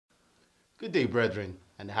Good day, brethren,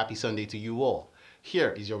 and a happy Sunday to you all. Here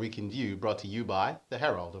is your Week in View brought to you by the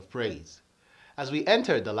Herald of Praise. As we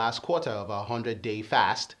enter the last quarter of our 100-day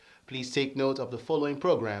fast, please take note of the following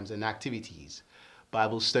programs and activities.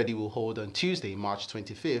 Bible study will hold on Tuesday, March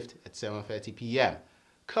 25th at 7:30 p.m.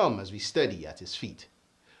 Come as we study at His feet.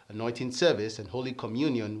 Anointing service and Holy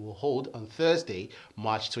Communion will hold on Thursday,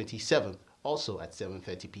 March 27th, also at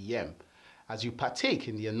 7:30 p.m. As you partake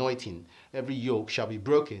in the anointing, every yoke shall be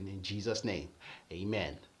broken in Jesus' name.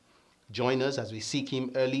 Amen. Join us as we seek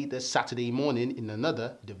Him early this Saturday morning in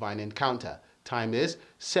another divine encounter. Time is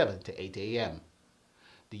 7 to 8 a.m.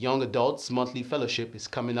 The Young Adults Monthly Fellowship is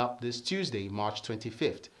coming up this Tuesday, March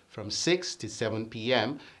 25th, from 6 to 7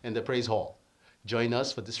 p.m. in the Praise Hall. Join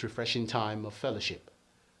us for this refreshing time of fellowship.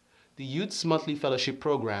 The Youth's Monthly Fellowship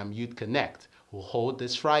Program, Youth Connect, will hold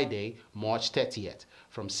this Friday, March 30th,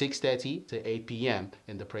 from 6:30 to 8 p.m.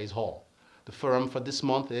 in the Praise Hall. The forum for this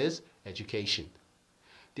month is Education.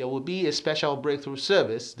 There will be a special breakthrough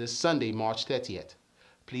service this Sunday, March 30th.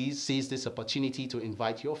 Please seize this opportunity to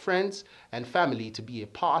invite your friends and family to be a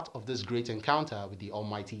part of this great encounter with the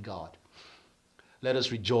Almighty God. Let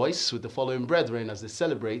us rejoice with the following brethren as they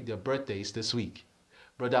celebrate their birthdays this week.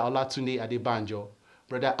 Brother Olatunde Adebanjo,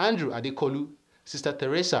 Brother Andrew Adekolu, Sister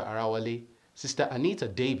Teresa Arawale, Sister Anita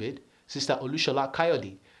David, Sister Olushola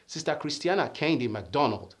Kayode, Sister Christiana Kende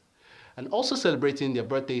MacDonald. And also celebrating their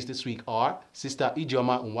birthdays this week are Sister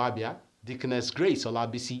Ijeoma Nwabia, Deaconess Grace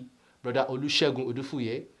Olabisi, Brother Olusegun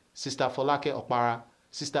Odufuye, Sister Folake Okpara,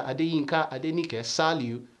 Sister Adeyinka Adenike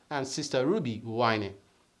Saliu, and Sister Ruby Uwaine.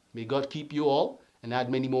 May God keep you all and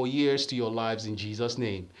add many more years to your lives in Jesus'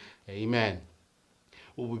 name. Amen.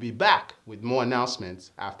 We will be back with more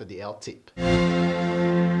announcements after the L tip.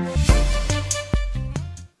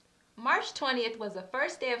 March 20th was the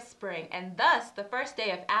first day of spring and thus the first day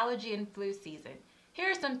of allergy and flu season. Here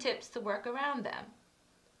are some tips to work around them.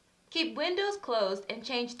 Keep windows closed and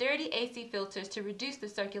change dirty AC filters to reduce the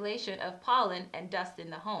circulation of pollen and dust in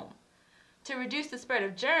the home. To reduce the spread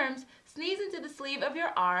of germs, sneeze into the sleeve of your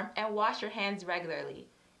arm and wash your hands regularly.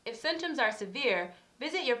 If symptoms are severe,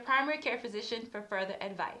 visit your primary care physician for further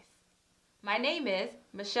advice. My name is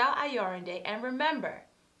Michelle Ayorinde, and remember,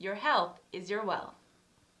 your health is your wealth.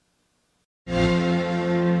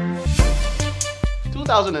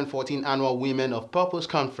 2014 Annual Women of Purpose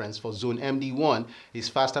Conference for Zone MD1 is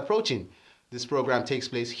fast approaching. This program takes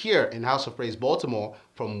place here in House of Praise, Baltimore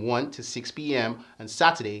from 1 to 6 p.m. on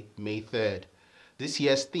Saturday, May 3rd. This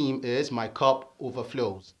year's theme is My Cup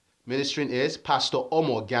Overflows. Ministering is Pastor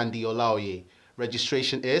Omo Gandhi Olaoye.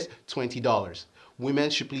 Registration is $20. Women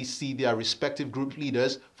should please see their respective group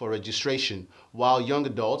leaders for registration, while young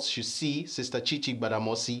adults should see Sister Chichi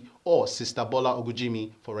Badamosi or Sister Bola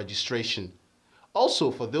Ogujimi for registration.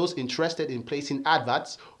 Also, for those interested in placing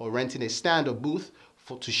adverts or renting a stand or booth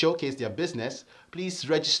to showcase their business, please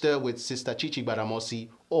register with Sister Chichi Badamosi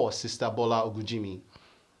or Sister Bola Ogujimi.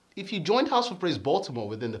 If you joined House of Praise Baltimore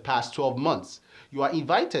within the past 12 months, you are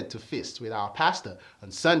invited to feast with our pastor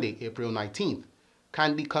on Sunday, April 19th.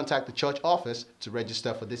 Kindly contact the church office to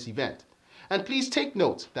register for this event. And please take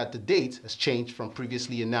note that the date has changed from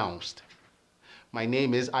previously announced. My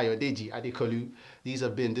name is Ayodeji Adekolu. These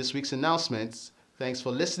have been this week's announcements. Thanks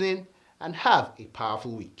for listening and have a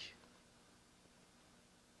powerful week.